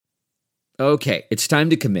Okay, it's time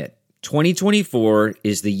to commit. 2024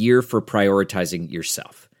 is the year for prioritizing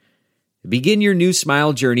yourself. Begin your new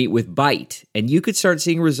smile journey with Byte, and you could start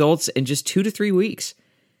seeing results in just 2 to 3 weeks.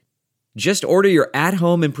 Just order your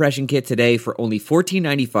at-home impression kit today for only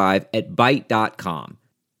 $14.95 at Byte.com.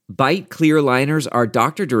 Byte clear liners are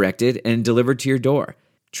doctor-directed and delivered to your door.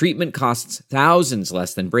 Treatment costs thousands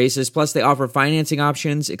less than braces, plus they offer financing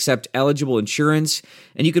options, accept eligible insurance,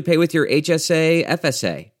 and you could pay with your HSA,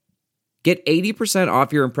 FSA. Get 80%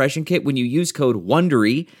 off your impression kit when you use code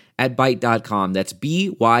WONDERY at Byte.com. That's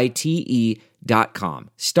BYTE.com.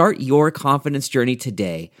 Start your confidence journey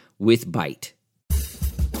today with Byte.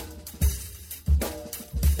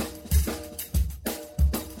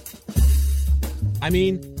 I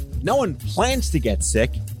mean, no one plans to get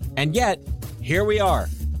sick, and yet, here we are.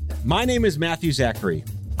 My name is Matthew Zachary.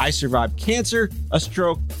 I survived cancer, a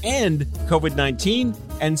stroke, and COVID-19,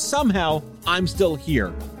 and somehow I'm still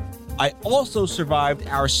here. I also survived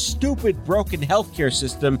our stupid, broken healthcare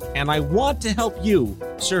system, and I want to help you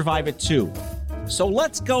survive it too. So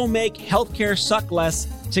let's go make healthcare suck less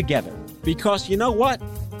together. Because you know what?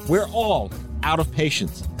 We're all out of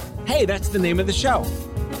patience. Hey, that's the name of the show.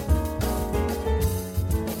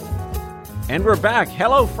 And we're back.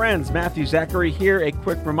 Hello, friends. Matthew Zachary here. A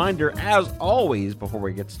quick reminder, as always, before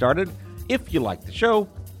we get started, if you like the show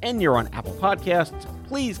and you're on Apple Podcasts,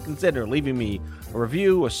 please consider leaving me a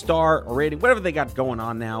review, a star, a rating, whatever they got going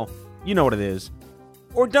on now. You know what it is.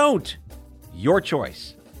 Or don't. Your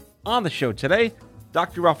choice. On the show today,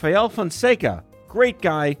 Dr. Rafael Fonseca. Great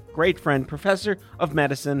guy, great friend, professor of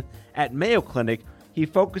medicine at Mayo Clinic. He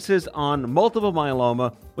focuses on multiple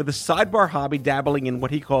myeloma with a sidebar hobby dabbling in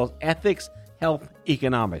what he calls ethics, health,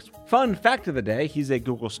 economics. Fun fact of the day, he's a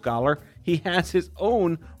Google Scholar. He has his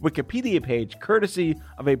own Wikipedia page, courtesy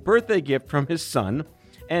of a birthday gift from his son.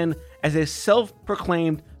 And as a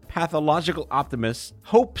self-proclaimed pathological optimist,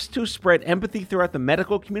 hopes to spread empathy throughout the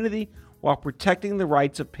medical community while protecting the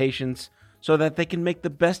rights of patients so that they can make the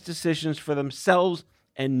best decisions for themselves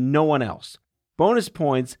and no one else. Bonus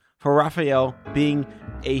points for Raphael being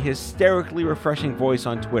a hysterically refreshing voice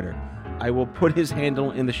on Twitter. I will put his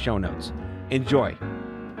handle in the show notes. Enjoy.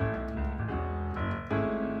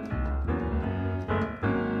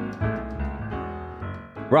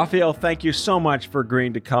 Raphael, thank you so much for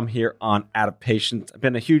agreeing to come here on Out of Patience. I've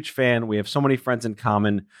been a huge fan. We have so many friends in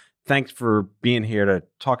common. Thanks for being here to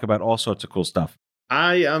talk about all sorts of cool stuff.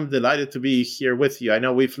 I am delighted to be here with you. I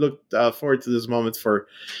know we've looked forward to this moment for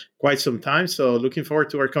quite some time, so looking forward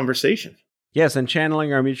to our conversation. Yes, and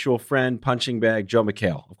channeling our mutual friend, punching bag, Joe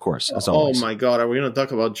McHale, of course, as always. Oh my God, are we going to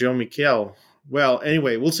talk about Joe McHale? Well,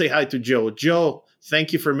 anyway, we'll say hi to Joe. Joe,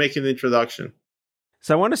 thank you for making the introduction.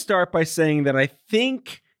 So I want to start by saying that I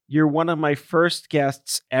think you're one of my first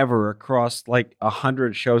guests ever across like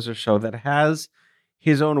 100 shows or so that has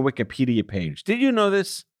his own Wikipedia page. Did you know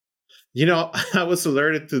this? You know, I was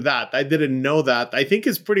alerted to that. I didn't know that. I think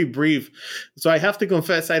it's pretty brief. So I have to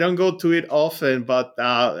confess, I don't go to it often, but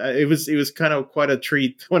it was kind of quite a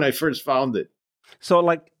treat when I first found it. So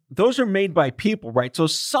like those are made by people, right? So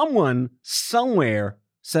someone somewhere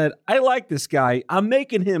said, I like this guy. I'm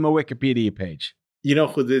making him a Wikipedia page. You know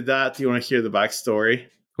who did that? You want to hear the backstory?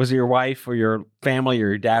 Was it your wife or your family or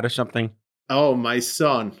your dad or something? Oh, my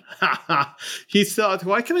son. He thought,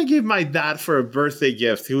 why can I give my dad for a birthday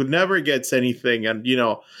gift? Who never gets anything. And, you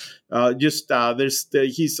know,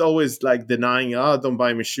 he's always like denying, don't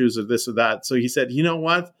buy me shoes or this or that. So he said, you know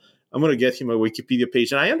what? I'm going to get him a Wikipedia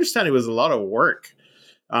page. And I understand it was a lot of work.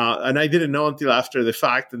 And I didn't know until after the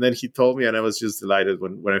fact. And then he told me, and I was just delighted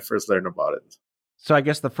when I first learned about it. So I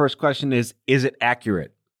guess the first question is it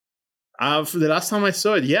accurate? For the last time I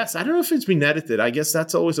saw it, yes. I don't know if it's been edited. I guess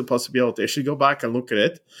that's always a possibility. I should go back and look at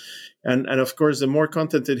it. And of course, the more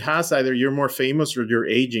content it has, either you're more famous or you're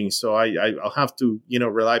aging. So I'll have to,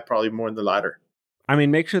 rely probably more on the latter. I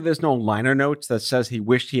mean, make sure there's no liner notes that says he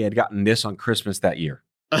wished he had gotten this on Christmas that year.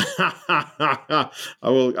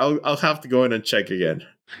 I'll have to go in and check again.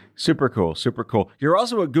 Super cool. Super cool. You're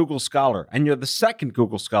also a Google Scholar, and you're the second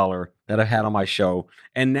Google Scholar that I've had on my show.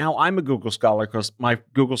 And now I'm a Google Scholar because my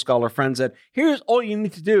Google Scholar friend said, here's all you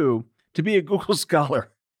need to do to be a Google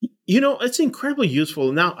Scholar. It's incredibly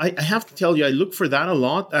useful. Now, I have to tell you, I look for that a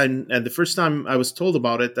lot. And the first time I was told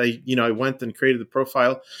about it, I went and created the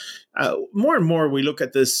profile. More and more, we look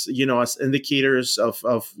at this, as indicators of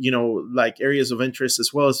like areas of interest,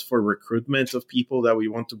 as well as for recruitment of people that we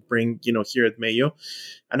want to bring, here at Mayo.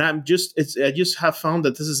 And I just have found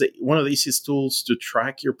that this is one of the easiest tools to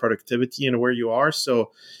track your productivity and where you are.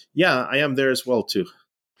 So, yeah, I am there as well, too.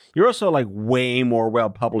 You're also like way more well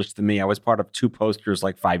published than me. I was part of 2 posters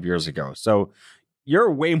like 5 years ago. So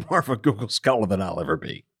You're way more of a Google Scholar than I'll ever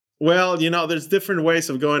be. Well, there's different ways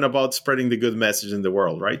of going about spreading the good message in the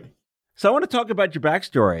world, right? So I want to talk about your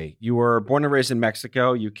backstory. You were born and raised in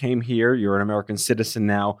Mexico. You came here. You're an American citizen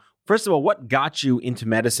now. First of all, what got you into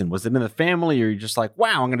medicine? Was it in the family, or you're just like,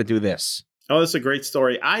 wow, I'm going to do this? Oh, that's a great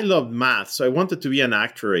story. I loved math, so I wanted to be an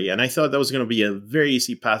actuary, and I thought that was going to be a very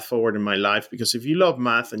easy path forward in my life, because if you love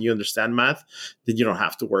math and you understand math, then you don't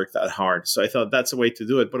have to work that hard. So I thought that's a way to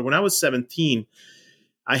do it. But when I was 17,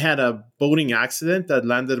 I had a boating accident that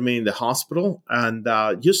landed me in the hospital, and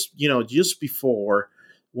just before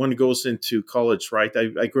one goes into college, right?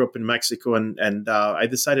 I grew up in Mexico, and I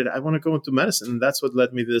decided I want to go into medicine, and that's what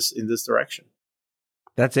led me in this direction.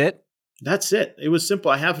 That's it? That's it. It was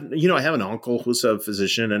simple. I have an uncle who's a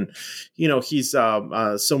physician, and, he's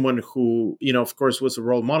someone who, of course, was a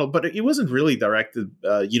role model, but it wasn't really directed,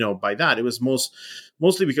 by that. It was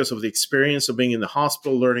mostly because of the experience of being in the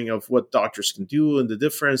hospital, learning of what doctors can do and the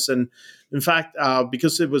difference. And in fact,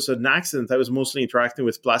 because it was an accident, I was mostly interacting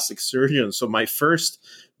with plastic surgeons. So my first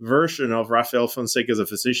version of Rafael Fonseca as a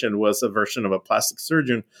physician was a version of a plastic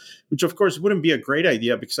surgeon, which of course wouldn't be a great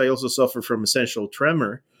idea, because I also suffer from essential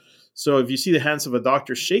tremor. So if you see the hands of a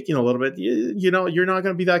doctor shaking a little bit, you're not going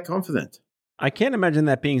to be that confident. I can't imagine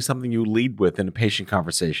that being something you lead with in a patient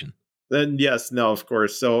conversation. Then yes, no, of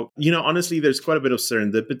course. So, honestly, there's quite a bit of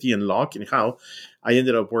serendipity and luck in how I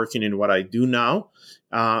ended up working in what I do now.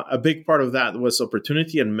 A big part of that was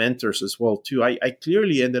opportunity and mentors as well, too. I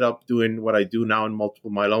clearly ended up doing what I do now in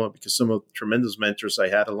multiple myeloma because some of the tremendous mentors I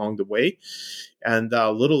had along the way. And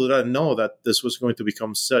little did I know that this was going to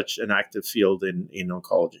become such an active field in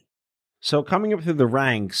oncology. So coming up through the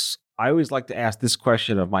ranks, I always like to ask this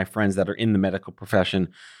question of my friends that are in the medical profession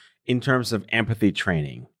in terms of empathy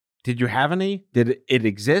training. Did you have any? Did it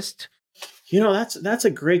exist? That's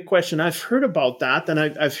a great question. I've heard about that, and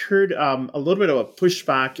I've heard a little bit of a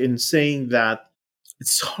pushback in saying that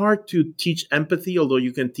it's hard to teach empathy, although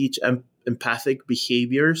you can teach empathic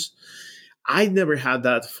behaviors. I never had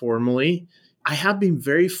that formally. I have been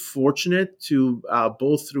very fortunate to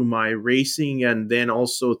both through my racing and then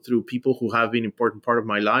also through people who have been an important part of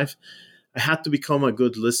my life. I had to become a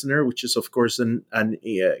good listener, which is, of course, an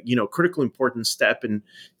critical important step in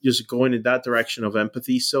just going in that direction of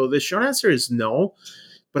empathy. So the short answer is no.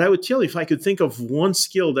 But I would tell you, if I could think of one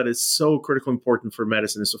skill that is so critical important for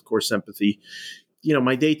medicine, is, of course, empathy.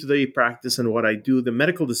 My day-to-day practice and what I do, the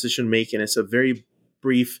medical decision making is a very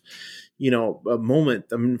brief a moment.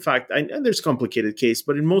 I mean, in fact, there's complicated case,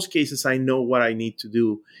 but in most cases, I know what I need to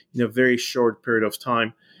do in a very short period of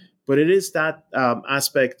time. But it is that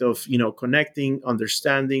aspect of, connecting,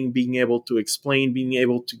 understanding, being able to explain, being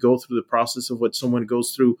able to go through the process of what someone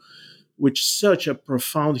goes through, which such a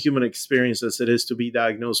profound human experience as it is to be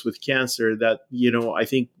diagnosed with cancer that, I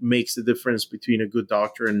think makes the difference between a good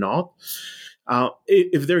doctor and not.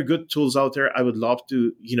 If there are good tools out there, I would love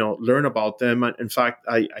to, learn about them. In fact,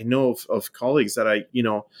 I know of colleagues that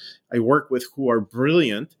I work with who are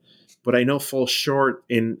brilliant, but I know fall short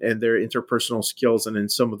in their interpersonal skills and in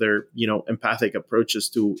some of their, empathic approaches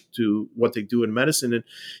to what they do in medicine. And,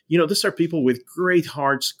 these are people with great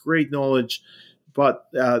hearts, great knowledge, but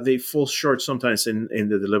they fall short sometimes in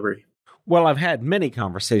the delivery. Well, I've had many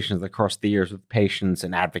conversations across the years with patients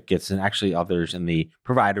and advocates and actually others in the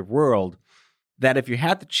provider world that if you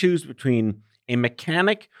had to choose between a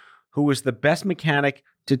mechanic who is the best mechanic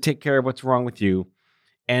to take care of what's wrong with you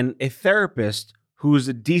and a therapist who is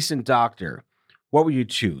a decent doctor, what would you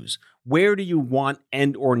choose? Where do you want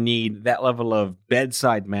and or need that level of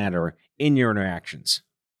bedside manner in your interactions?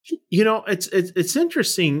 It's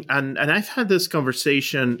interesting, and I've had this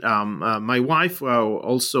conversation. My wife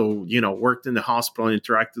also, worked in the hospital and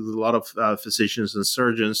interacted with a lot of physicians and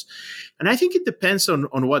surgeons, and I think it depends on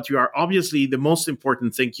what you are. Obviously, the most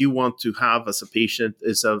important thing you want to have as a patient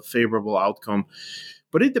is a favorable outcome,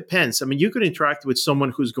 but it depends. I mean, you could interact with someone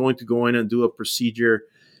who's going to go in and do a procedure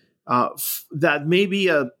that may be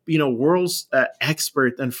a world's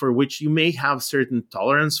expert, and for which you may have certain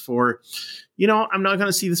tolerance for. I'm not going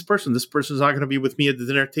to see this person. This person's not going to be with me at the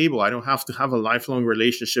dinner table. I don't have to have a lifelong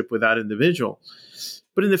relationship with that individual.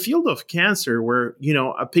 But in the field of cancer, where,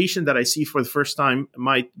 a patient that I see for the first time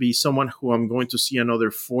might be someone who I'm going to see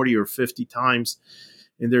another 40 or 50 times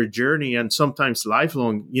in their journey, and sometimes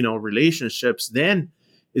lifelong, relationships, then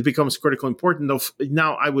it becomes critically important. Though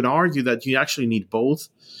now I would argue that you actually need both.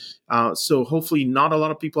 So hopefully not a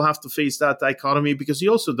lot of people have to face that dichotomy, because you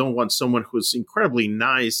also don't want someone who's incredibly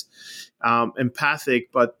nice,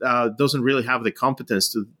 empathic, but doesn't really have the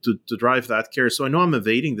competence to drive that care. So I know I'm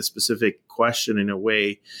evading the specific question in a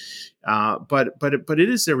way, but it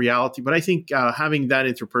is a reality. But I think having that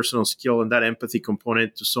interpersonal skill and that empathy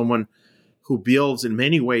component to someone who builds in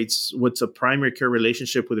many ways what's a primary care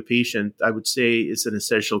relationship with a patient, I would say is an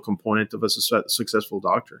essential component of a successful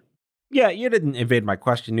doctor. Yeah, you didn't evade my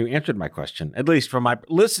question. You answered my question. At least for my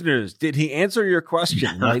listeners, did he answer your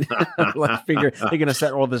question? Right? Let's figure they're going to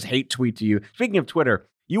send all this hate tweet to you. Speaking of Twitter,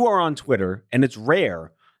 you are on Twitter, and it's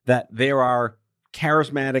rare that there are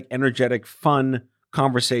charismatic, energetic, fun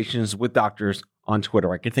conversations with doctors on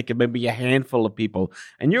Twitter. I can think of maybe a handful of people,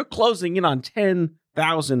 and you're closing in on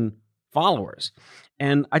 10,000 followers.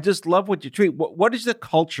 And I just love what you tweet. What is the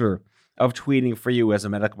culture of tweeting for you as a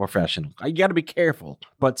medical professional? You got to be careful,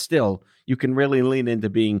 but still, you can really lean into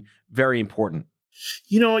being very important.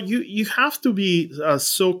 You have to be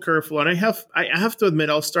so careful. And I have to admit,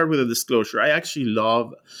 I'll start with a disclosure. I actually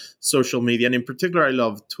love social media, and in particular, I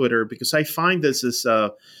love Twitter, because I find this is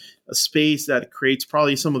a space that creates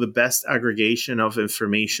probably some of the best aggregation of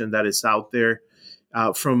information that is out there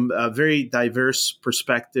from very diverse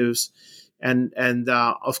perspectives. And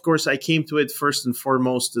of course, I came to it first and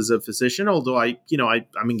foremost as a physician, although I'm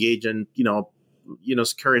engaged in,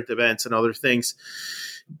 current events and other things.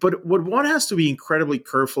 But what one has to be incredibly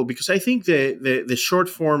careful, because I think the short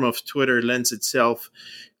form of Twitter lends itself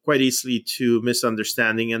quite easily to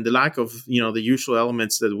misunderstanding and the lack of, the usual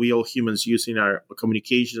elements that we all humans use in our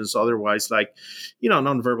communications otherwise, like,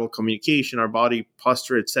 nonverbal communication, our body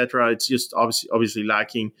posture, etc. It's just obviously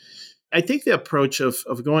lacking. I take the approach of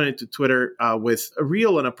going into Twitter with a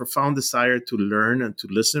real and a profound desire to learn and to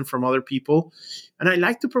listen from other people. And I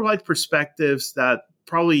like to provide perspectives that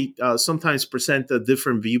probably sometimes present a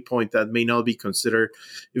different viewpoint that may not be considered.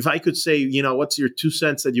 If I could say, what's your 2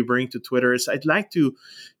 cents that you bring to Twitter, is I'd like to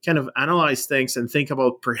kind of analyze things and think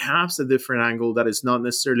about perhaps a different angle that is not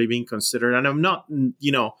necessarily being considered. And I'm not,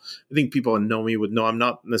 I think people who know me would know I'm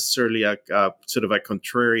not necessarily a sort of a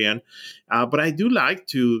contrarian, but I do like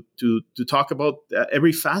to talk about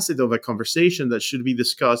every facet of a conversation that should be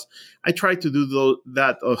discussed. I try to do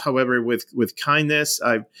that, however, with kindness,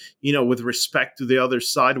 with respect to the other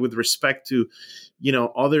side, with respect to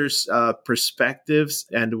others' perspectives,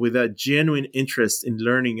 and with a genuine interest in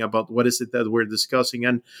learning about what is it that we're discussing.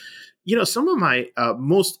 And some of my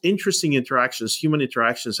most interesting human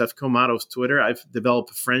interactions, have come out of Twitter. I've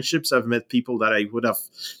developed friendships. I've met people that I would have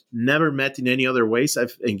never met in any other ways.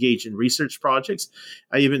 I've engaged in research projects.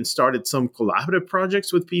 I even started some collaborative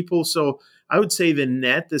projects with people. So I would say the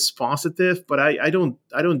net is positive, but I don't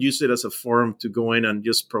use it as a forum to go in and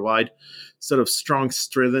just provide sort of strong,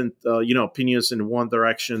 strident, opinions in one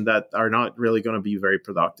direction that are not really going to be very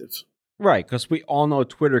productive. Right, because we all know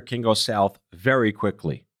Twitter can go south very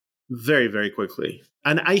quickly. Very, very quickly.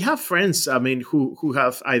 And I have friends, who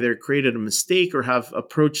have either created a mistake or have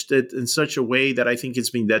approached it in such a way that I think it's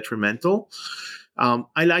been detrimental.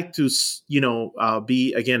 I like to,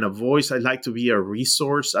 be, again, a voice. I like to be a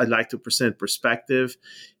resource. I like to present perspective.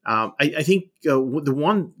 I think the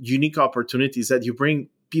one unique opportunity is that you bring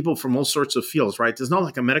people from all sorts of fields, right? It's not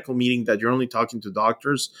like a medical meeting that you're only talking to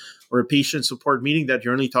doctors, or a patient support meeting that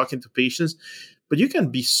you're only talking to patients. But you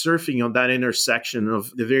can be surfing on that intersection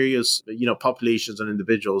of the various, populations and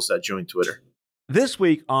individuals that join Twitter. This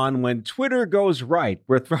week on When Twitter Goes Right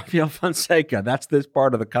with Rafael Fonseca, that's this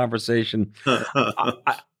part of the conversation.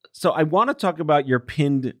 So I want to talk about your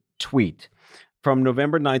pinned tweet from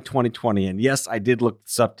November 9th, 2020. And yes, I did look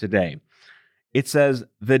this up today. It says,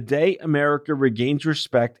 "The day America regains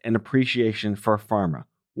respect and appreciation for pharma."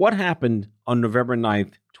 What happened on November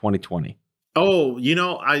 9th, 2020? Oh,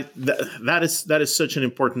 that is such an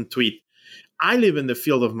important tweet. I live in the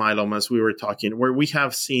field of myeloma, as we were talking, where we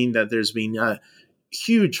have seen that there's been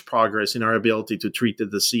huge progress in our ability to treat the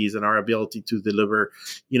disease and our ability to deliver,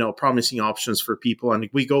 promising options for people. And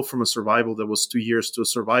we go from a survival that was 2 years to a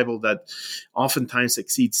survival that oftentimes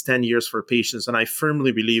exceeds 10 years for patients. And I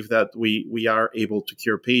firmly believe that we are able to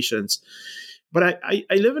cure patients. But I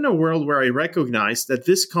live in a world where I recognize that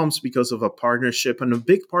this comes because of a partnership, and a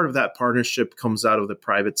big part of that partnership comes out of the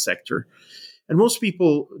private sector. And most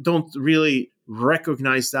people don't really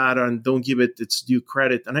recognize that and don't give it its due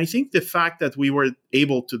credit. And I think the fact that we were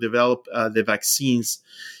able to develop the vaccines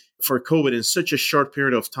for COVID in such a short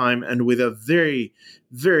period of time, and with a very,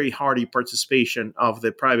 very hearty participation of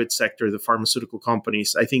the private sector, the pharmaceutical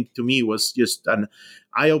companies, I think to me was just an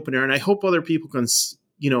eye-opener. And I hope other people can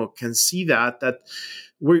can see that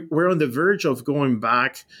we're on the verge of going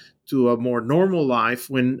back to a more normal life,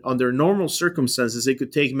 when under normal circumstances, it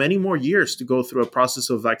could take many more years to go through a process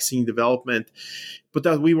of vaccine development, but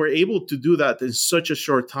that we were able to do that in such a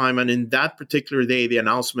short time. And in that particular day, the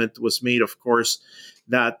announcement was made, of course,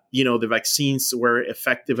 that, the vaccines were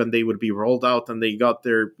effective and they would be rolled out, and they got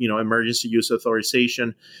their, emergency use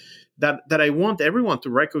authorization. That I want everyone to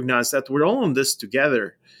recognize that we're all on this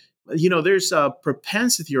together. There's a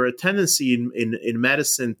propensity or a tendency in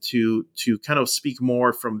medicine to kind of speak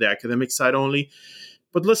more from the academic side only.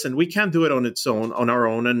 But listen, we can't do it on our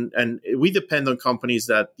own. And we depend on companies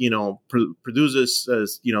that, produces,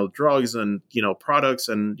 drugs and, products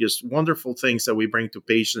and just wonderful things that we bring to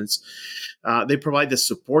patients. They provide the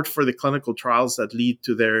support for the clinical trials that lead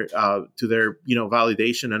to their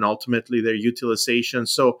validation and ultimately their utilization.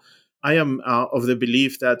 So I am of the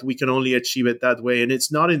belief that we can only achieve it that way. And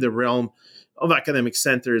it's not in the realm of academic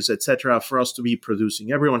centers, et cetera, for us to be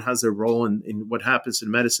producing. Everyone has their role in what happens in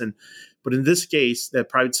medicine. But in this case, the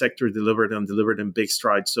private sector delivered in big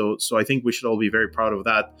strides. So I think we should all be very proud of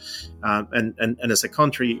that. And as a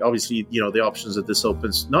country, obviously, the options that this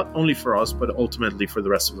opens, not only for us, but ultimately for the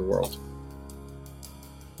rest of the world.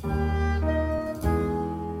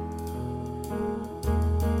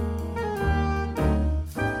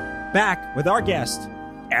 Back with our guest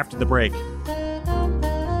after the break.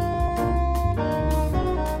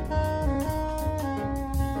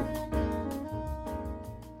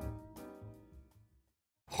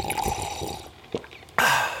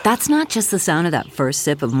 That's not just the sound of that first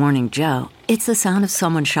sip of Morning Joe. It's the sound of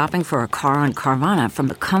someone shopping for a car on Carvana from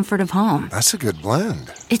the comfort of home. That's a good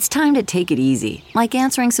blend. It's time to take it easy, like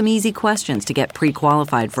answering some easy questions to get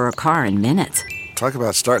pre-qualified for a car in minutes. Talk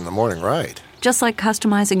about starting the morning right. Just like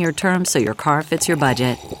customizing your terms so your car fits your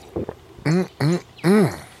budget.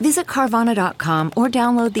 Visit Carvana.com or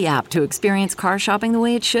download the app to experience car shopping the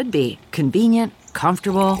way it should be. Convenient,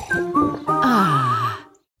 comfortable.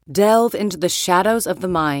 Delve into the shadows of the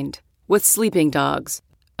mind with Sleeping Dogs,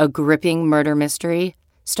 a gripping murder mystery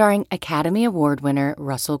starring Academy Award winner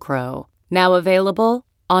Russell Crowe. Now available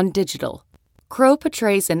on digital. Crowe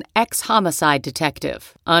portrays an ex-homicide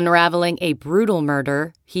detective unraveling a brutal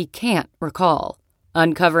murder he can't recall.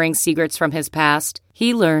 Uncovering secrets from his past,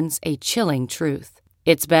 he learns a chilling truth.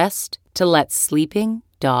 It's best to let sleeping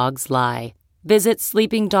dogs lie. Visit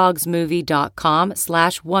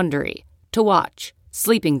sleepingdogsmovie.com/Wondery to watch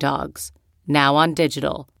Sleeping Dogs, now on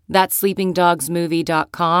digital. That's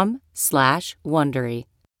sleepingdogsmovie.com/Wondery.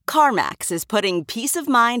 CarMax is putting peace of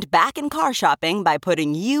mind back in car shopping by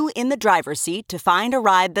putting you in the driver's seat to find a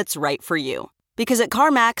ride that's right for you. Because at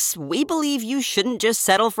CarMax, we believe you shouldn't just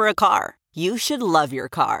settle for a car. You should love your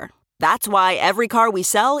car. That's why every car we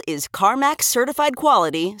sell is CarMax certified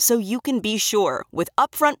quality, so you can be sure with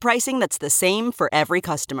upfront pricing that's the same for every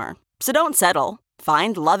customer. So don't settle.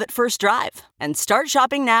 Find love at first drive and start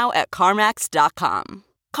shopping now at CarMax.com.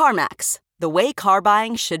 CarMax, the way car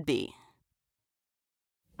buying should be.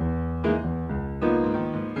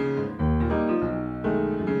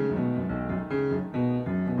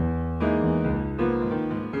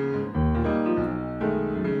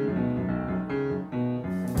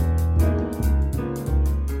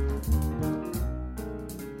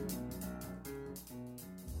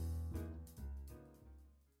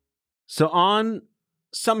 So on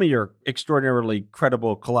some of your extraordinarily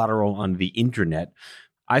credible collateral on the internet,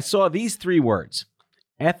 I saw these three words: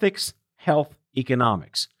 ethics, health,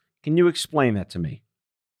 economics. Can you explain that to me?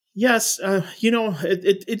 Yes,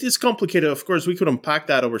 it is complicated. Of course, we could unpack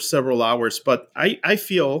that over several hours, but I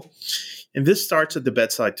feel, and this starts at the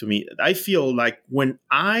bedside to me, I feel like when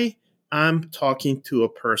I am talking to a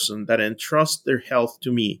person that entrusts their health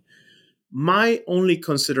to me, my only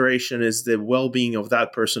consideration is the well-being of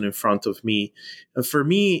that person in front of me. And for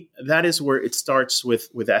me, that is where it starts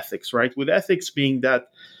with ethics, right? With ethics being that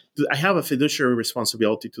I have a fiduciary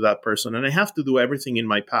responsibility to that person, and I have to do everything in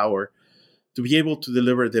my power to be able to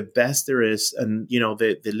deliver the best there is and,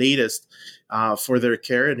 the latest for their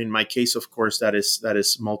care. And in my case, of course, that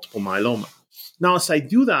is multiple myeloma. Now, as I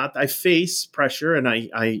do that, I face pressure and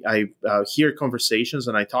I hear conversations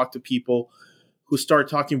and I talk to people who start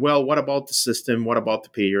talking, well, what about the system? What about the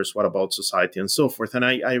payers? What about society? And so forth. And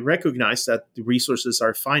I recognize that the resources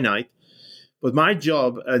are finite. But my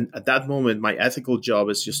job, and at that moment, my ethical job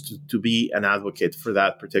is just to be an advocate for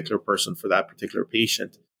that particular person, for that particular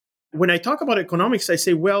patient. When I talk about economics, I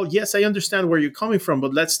say, well, yes, I understand where you're coming from,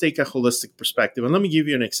 but let's take a holistic perspective. And let me give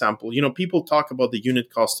you an example. People talk about the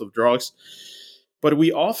unit cost of drugs, but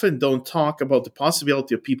we often don't talk about the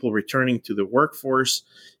possibility of people returning to the workforce,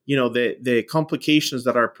 the complications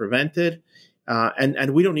that are prevented,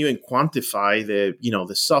 And we don't even quantify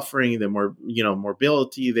the suffering, the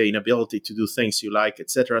morbidity, the inability to do things you like,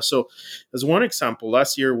 etc. So, as one example,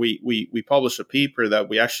 last year we published a paper that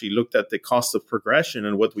we actually looked at the cost of progression,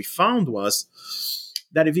 and what we found was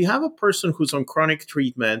that if you have a person who's on chronic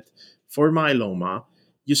treatment for myeloma,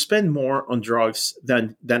 you spend more on drugs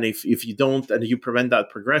than if you don't and you prevent that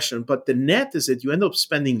progression. But the net is that you end up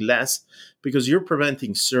spending less because you're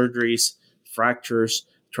preventing surgeries, fractures,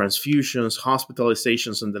 transfusions,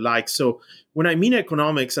 hospitalizations, and the like. So when I mean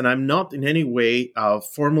economics, and I'm not in any way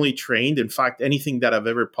formally trained, in fact, anything that I've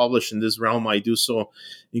ever published in this realm, I do so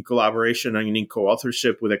in collaboration and in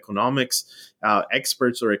co-authorship with economics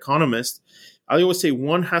experts or economists. I always say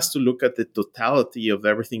one has to look at the totality of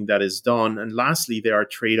everything that is done. And lastly, there are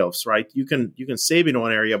trade-offs, right? You can save in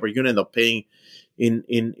one area, but you're going to end up paying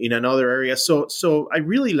in another area. So I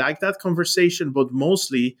really like that conversation, but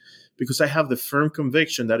mostly because I have the firm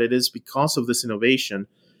conviction that it is because of this innovation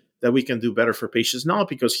that we can do better for patients, not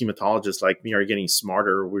because hematologists like me are getting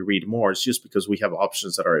smarter or we read more. It's just because we have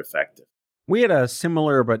options that are effective. We had a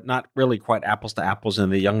similar, but not really quite apples to apples in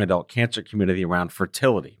the young adult cancer community around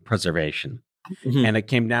fertility preservation. Mm-hmm. And it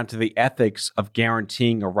came down to the ethics of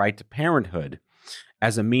guaranteeing a right to parenthood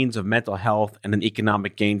as a means of mental health and an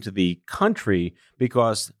economic gain to the country.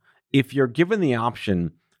 Because if you're given the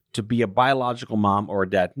option to be a biological mom or a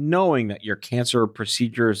dad, knowing that your cancer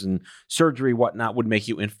procedures and surgery, whatnot, would make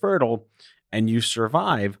you infertile and you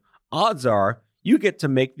survive, odds are you get to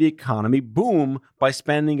make the economy boom by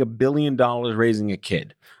spending $1 billion raising a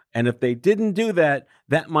kid. And if they didn't do that,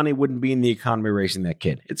 that money wouldn't be in the economy raising that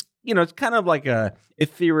kid. It's kind of like a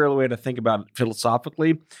ethereal way to think about it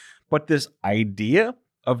philosophically. But this idea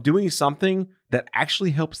of doing something that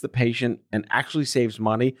actually helps the patient and actually saves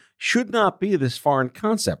money should not be this foreign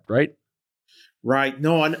concept, right? Right.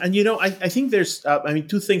 No, and I think there's,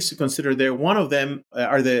 two things to consider there. One of them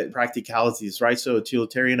are the practicalities, right? So a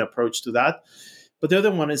utilitarian approach to that. But the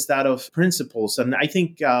other one is that of principles. And I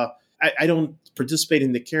think I don't participate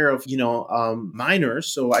in the care of, minors.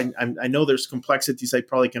 So I know there's complexities I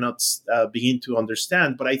probably cannot begin to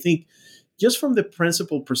understand. But I think just from the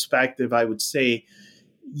principle perspective, I would say,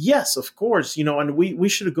 yes, of course, and we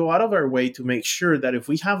should go out of our way to make sure that if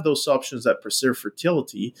we have those options that preserve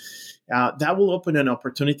fertility, that will open an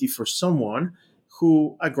opportunity for someone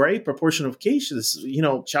who a great proportion of cases,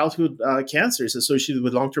 childhood cancer is associated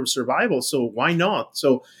with long-term survival. So why not?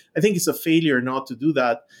 So I think it's a failure not to do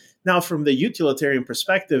that. Now, from the utilitarian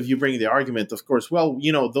perspective, you bring the argument, of course, well,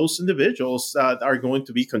 those individuals are going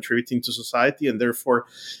to be contributing to society, and therefore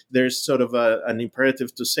there's sort of an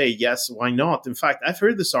imperative to say, yes, why not? In fact, I've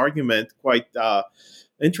heard this argument quite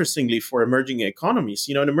interestingly for emerging economies.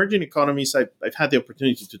 In emerging economies, I've had the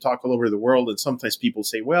opportunity to talk all over the world, and sometimes people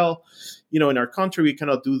say, well, in our country, we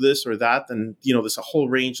cannot do this or that. And, there's a whole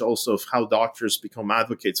range also of how doctors become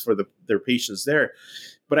advocates for their patients there.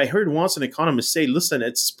 But I heard once an economist say, listen,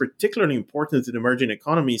 it's particularly important in emerging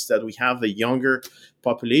economies that we have the younger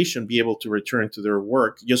population be able to return to their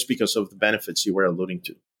work just because of the benefits you were alluding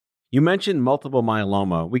to. You mentioned multiple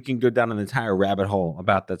myeloma. We can go down an entire rabbit hole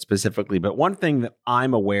about that specifically. But one thing that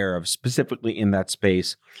I'm aware of specifically in that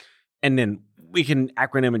space, and then we can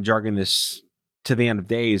acronym and jargon this to the end of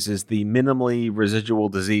days, is the minimally residual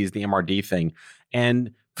disease, the MRD thing.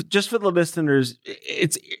 And just for the listeners,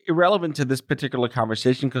 it's irrelevant to this particular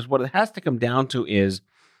conversation because what it has to come down to is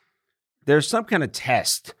there's some kind of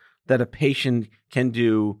test that a patient can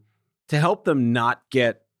do to help them not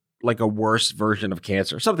get like a worse version of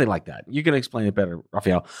cancer, something like that. You can explain it better,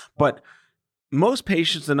 Rafael. But most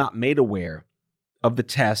patients are not made aware of the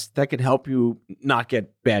test that can help you not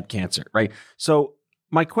get bad cancer, right? So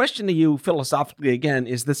my question to you philosophically again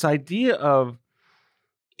is this idea of,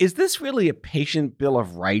 is this really a patient bill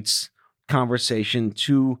of rights conversation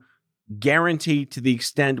to guarantee to the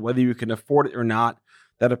extent, whether you can afford it or not,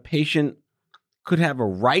 that a patient could have a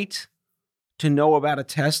right to know about a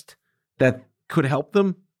test that could help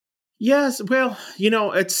them? Yes, well,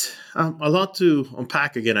 it's a lot to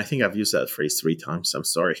unpack. Again, I think I've used that phrase 3 times. I'm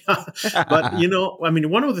sorry. But,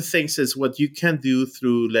 one of the things is what you can do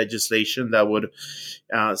through legislation that would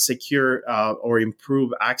secure or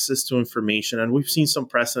improve access to information. And we've seen some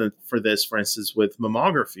precedent for this, for instance, with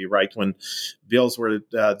mammography, right? When bills were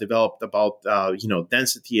developed about,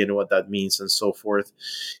 density and what that means and so forth.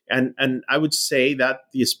 And I would say that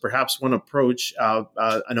is perhaps one approach.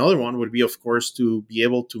 Another one would be, of course, to be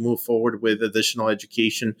able to move forward with additional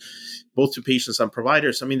education, both to patients and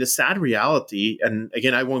providers. I mean, the sad reality, and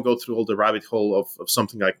again, I won't go through all the rabbit hole of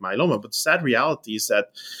something like myeloma, but the sad reality is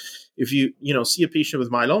that if you see a patient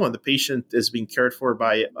with myeloma, the patient is being cared for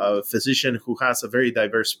by a physician who has a very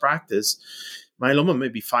diverse practice. Myeloma may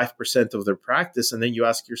be 5% of their practice. And then you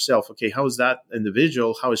ask yourself, okay, how is that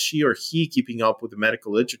individual? How is she or he keeping up with the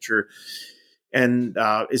medical literature? And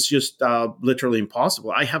it's just literally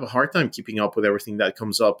impossible. I have a hard time keeping up with everything that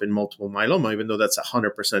comes up in multiple myeloma, even though that's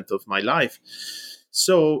 100% of my life.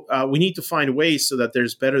 So we need to find ways so that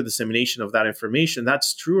there's better dissemination of that information.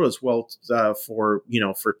 That's true as well for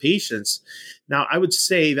patients. Now, I would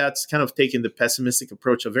say that's kind of taking the pessimistic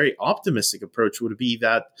approach. A very optimistic approach would be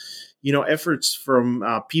that, efforts from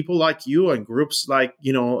people like you and groups like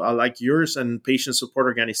yours and patient support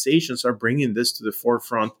organizations are bringing this to the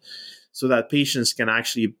forefront, so that patients can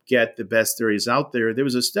actually get the best there is out there. There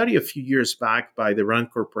was a study a few years back by the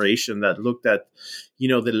RAND Corporation that looked at,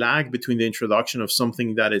 the lag between the introduction of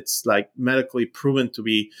something that it's like medically proven to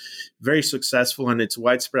be very successful and its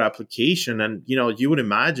widespread application. And, you would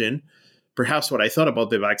imagine perhaps what I thought about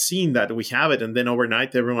the vaccine, that we have it and then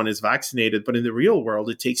overnight everyone is vaccinated. But in the real world,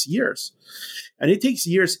 it takes years. And it takes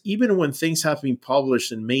years even when things have been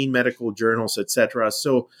published in main medical journals, etc.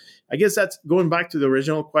 So I guess that's going back to the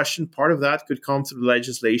original question. Part of that could come through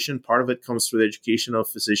legislation. Part of it comes through the education of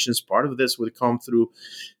physicians. Part of this would come through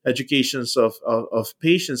educations of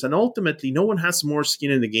patients. And ultimately, no one has more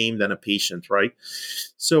skin in the game than a patient, right?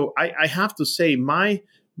 So I have to say my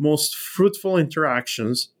most fruitful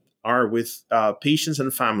interactions are with patients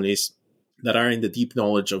and families that are in the deep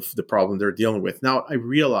knowledge of the problem they're dealing with. Now, I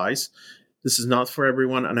realize this is not for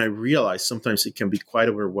everyone, and I realize sometimes it can be quite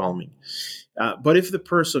overwhelming. But if the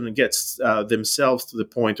person gets themselves to the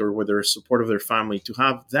point, or with their support of their family, to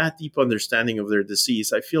have that deep understanding of their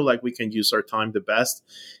disease, I feel like we can use our time the best.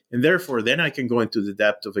 And therefore, then I can go into the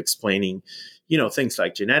depth of explaining, things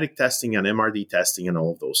like genetic testing and MRD testing and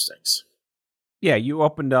all of those things. Yeah, you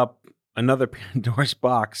opened up another Pandora's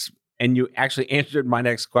box, and you actually answered my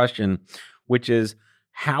next question, which is,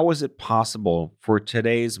 how is it possible for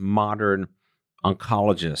today's modern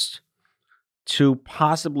oncologist to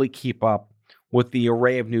possibly keep up with the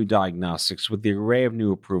array of new diagnostics, with the array of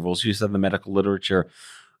new approvals? You said the medical literature.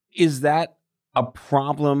 Is that a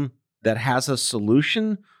problem that has a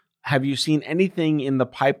solution? Have you seen anything in the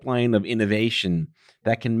pipeline of innovation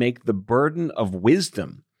that can make the burden of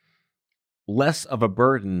wisdom less of a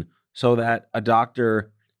burden, so that a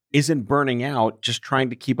doctor isn't burning out just trying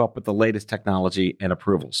to keep up with the latest technology and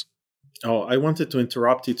approvals? Oh, I wanted to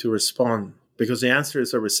interrupt you to respond, because the answer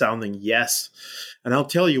is a resounding yes. And I'll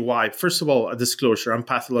tell you why. First of all, a disclosure, I'm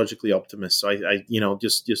pathologically optimist. So I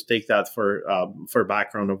just take that for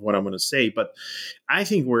background of what I'm going to say. But I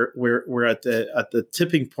think we're at the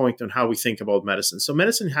tipping point on how we think about medicine. So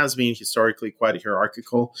medicine has been historically quite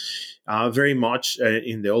hierarchical, very much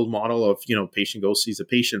in the old model of, patient goes, sees the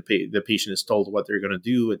patient is told what they're going to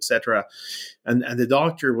do, etc. And the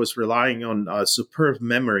doctor was relying on superb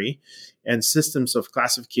memory and systems of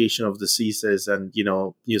classification of diseases, and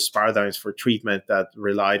use paradigms for treatment that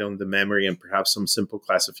relied on the memory and perhaps some simple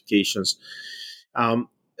classifications.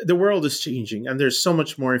 The world is changing, and there's so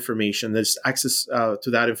much more information. There's access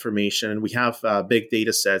to that information, and we have big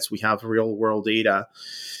data sets. We have real world data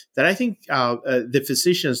that I think the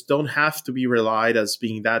physicians don't have to be relied as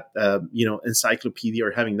being that encyclopedia,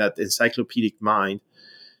 or having that encyclopedic mind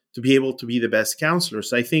to be able to be the best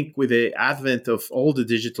counselors. I think with the advent of all the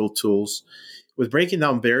digital tools, with breaking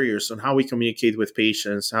down barriers on how we communicate with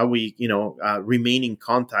patients, how we, remain in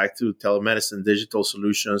contact through telemedicine, digital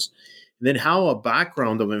solutions, and then how a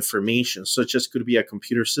background of information, such as could be a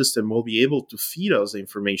computer system, will be able to feed us the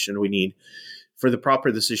information we need for the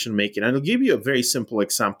proper decision making. And I'll give you a very simple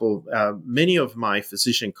example. Many of my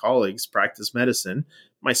physician colleagues practice medicine,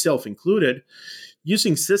 myself included,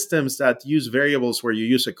 using systems that use variables where you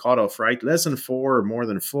use a cutoff, right? Less than 4 or more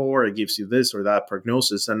than 4, it gives you this or that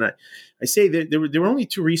prognosis. And I say that there were only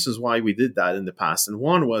 2 reasons why we did that in the past. And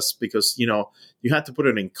one was because, you had to put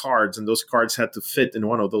it in cards, and those cards had to fit in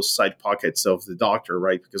one of those side pockets of the doctor,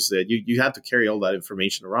 right? Because you had to carry all that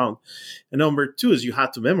information around. And number 2 is you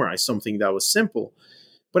had to memorize something that was simple.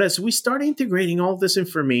 But as we start integrating all this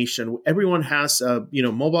information, everyone has a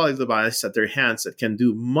mobile device at their hands that can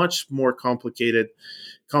do much more complicated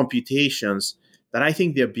computations, that I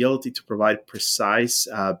think the ability to provide precise,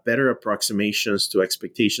 better approximations to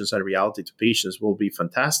expectations and reality to patients will be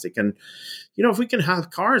fantastic. And if we can have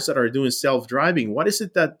cars that are doing self-driving, why is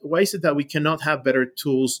it that we cannot have better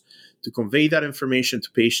tools to convey that information to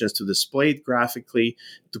patients, to display it graphically,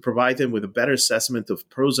 to provide them with a better assessment of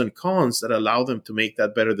pros and cons that allow them to make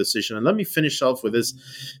that better decision. And let me finish off with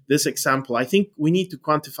this example. I think we need to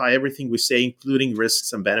quantify everything we say, including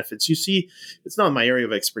risks and benefits. You see, it's not my area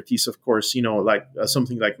of expertise, of course, like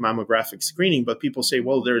something like mammographic screening, but people say,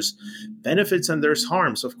 well, there's benefits and there's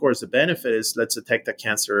harms. Of course, the benefit is let's detect a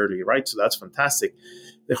cancer early, right? So that's fantastic.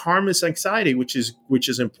 The harm is anxiety, which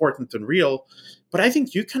is important and real. But I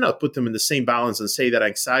think you cannot put them in the same balance and say that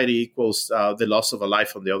anxiety equals the loss of a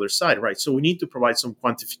life on the other side, right? So we need to provide some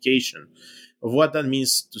quantification of what that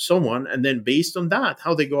means to someone, and then based on that,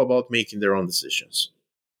 how they go about making their own decisions.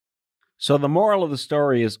 So the moral of the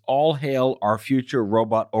story is all hail our future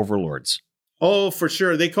robot overlords. Oh, for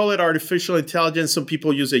sure. They call it artificial intelligence. Some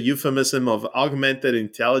people use a euphemism of augmented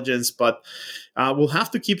intelligence, but we'll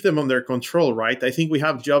have to keep them under control, right? I think we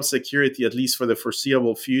have job security, at least for the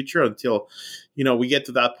foreseeable future, until, we get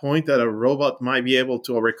to that point that a robot might be able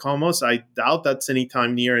to overcome us. I doubt that's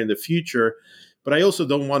anytime near in the future, but I also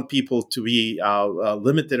don't want people to be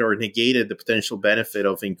limited or negated the potential benefit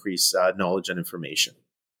of increased knowledge and information.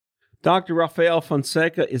 Dr. Rafael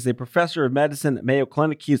Fonseca is a professor of medicine at Mayo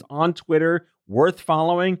Clinic. He's on Twitter, worth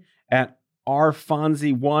following, at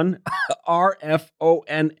rfonsi1,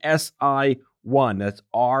 RFONSI1. That's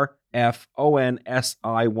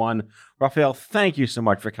RFONSI1. Rafael, thank you so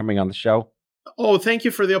much for coming on the show. Oh, thank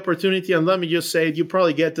you for the opportunity. And let me just say, you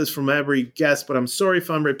probably get this from every guest, but I'm sorry if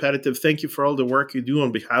I'm repetitive. Thank you for all the work you do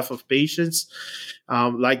on behalf of patients.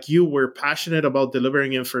 Like you, we're passionate about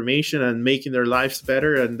delivering information and making their lives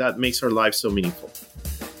better, and that makes our lives so meaningful.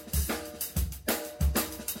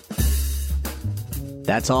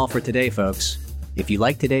 That's all for today, folks. If you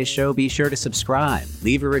like today's show, be sure to subscribe,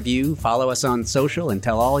 leave a review, follow us on social, and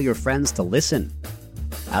tell all your friends to listen.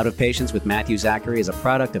 Out of Patience with Matthew Zachary is a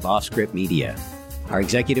product of Offscript Media. Our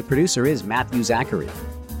executive producer is Matthew Zachary.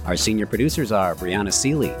 Our senior producers are Brianna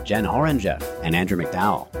Seeley, Jen Orange, and Andrew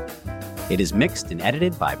McDowell. It is mixed and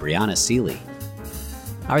edited by Brianna Seeley.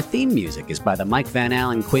 Our theme music is by the Mike Van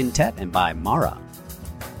Allen Quintet and by Mara.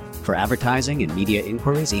 For advertising and media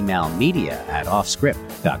inquiries, email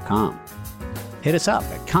media@offscript.com. Hit us up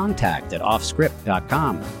at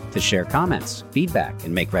contact@offscript.com to share comments, feedback,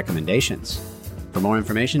 and make recommendations. For more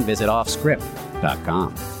information, visit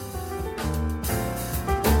offscript.com.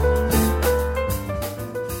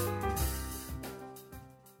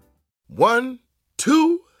 One,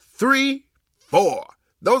 two, three, four.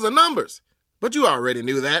 Those are numbers. But you already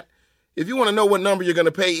knew that. If you want to know what number you're going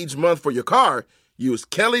to pay each month for your car, use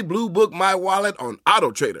Kelley Blue Book My Wallet on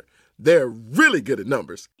AutoTrader. They're really good at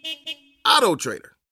numbers. AutoTrader.